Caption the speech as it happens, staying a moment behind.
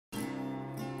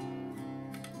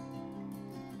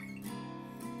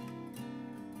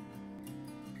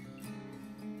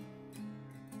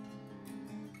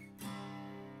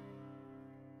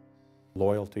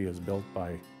loyalty is built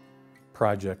by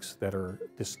projects that are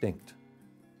distinct,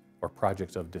 or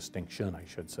projects of distinction, I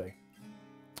should say.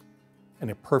 And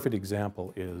a perfect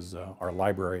example is our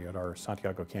library at our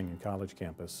Santiago Canyon College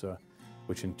campus,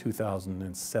 which in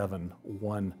 2007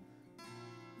 won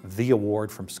the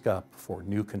award from SCUP for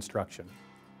new construction.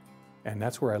 And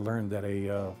that's where I learned that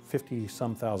a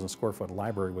 50-some thousand square foot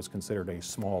library was considered a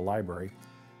small library,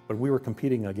 but we were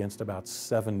competing against about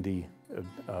 70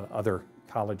 other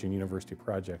college and university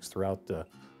projects throughout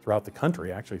the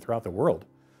country, actually throughout the world.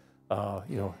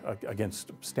 You know,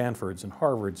 against Stanfords and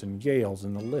Harvards and Yales,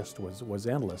 and the list was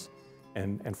endless.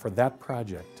 And for that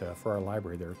project, for our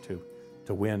library there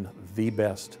to win the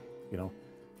best, you know,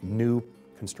 new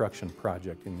construction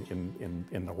project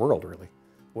in the world, really,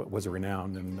 was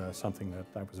renowned, and something that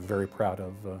I was very proud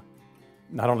of,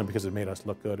 not only because it made us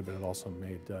look good, but it also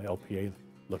made LPA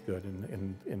look good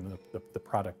in the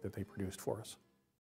product that they produced for us.